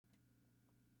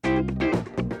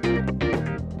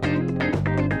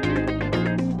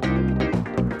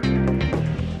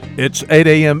It's 8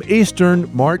 a.m.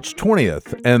 Eastern, March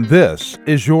 20th, and this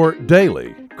is your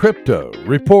daily crypto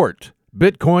report.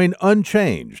 Bitcoin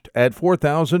unchanged at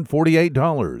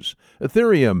 $4,048.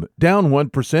 Ethereum down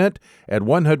 1% at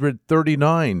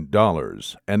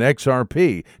 $139. And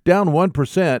XRP down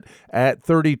 1% at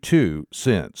 32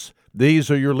 cents.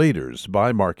 These are your leaders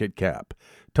by market cap.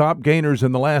 Top gainers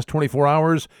in the last 24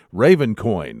 hours,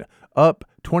 Ravencoin up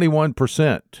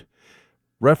 21%.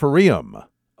 Refereum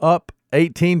up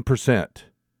 18%.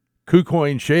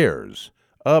 KuCoin shares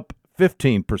up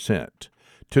 15%.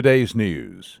 Today's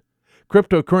news.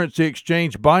 Cryptocurrency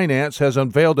exchange Binance has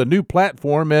unveiled a new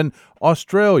platform in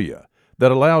Australia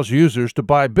that allows users to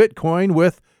buy Bitcoin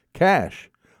with cash.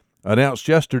 Announced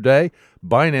yesterday,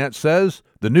 Binance says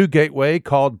the new gateway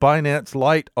called Binance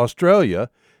Lite Australia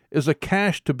is a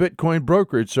cash-to-Bitcoin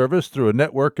brokerage service through a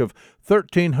network of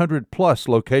 1,300-plus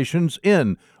locations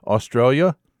in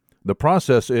Australia. The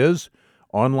process is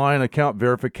online account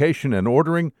verification and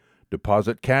ordering,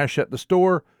 deposit cash at the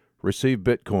store, receive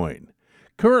Bitcoin.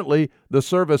 Currently, the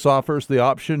service offers the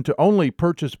option to only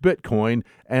purchase Bitcoin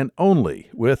and only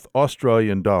with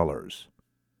Australian dollars.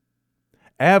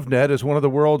 Avnet is one of the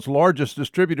world's largest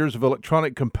distributors of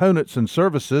electronic components and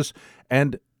services,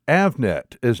 and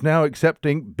Avnet is now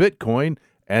accepting Bitcoin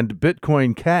and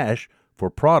Bitcoin Cash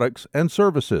for products and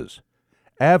services.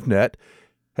 Avnet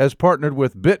has partnered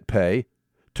with BitPay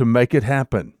to make it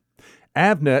happen.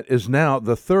 Avnet is now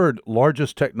the third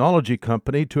largest technology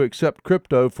company to accept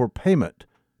crypto for payment,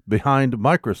 behind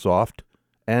Microsoft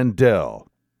and Dell.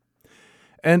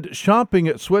 And shopping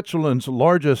at Switzerland's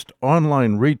largest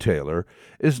online retailer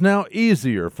is now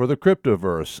easier for the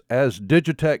cryptoverse as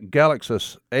Digitec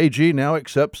Galaxus AG now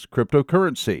accepts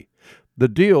cryptocurrency. The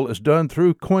deal is done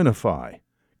through Coinify.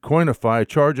 Coinify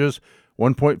charges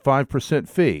 1.5%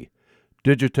 fee.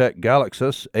 Digitec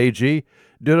Galaxus AG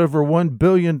did over $1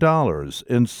 billion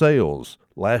in sales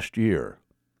last year.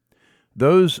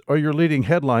 Those are your leading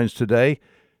headlines today.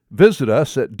 Visit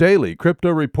us at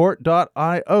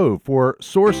dailycryptoreport.io for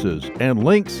sources and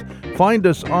links. Find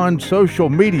us on social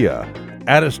media.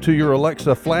 Add us to your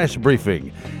Alexa flash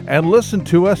briefing. And listen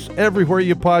to us everywhere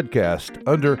you podcast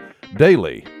under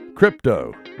Daily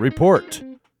Crypto Report.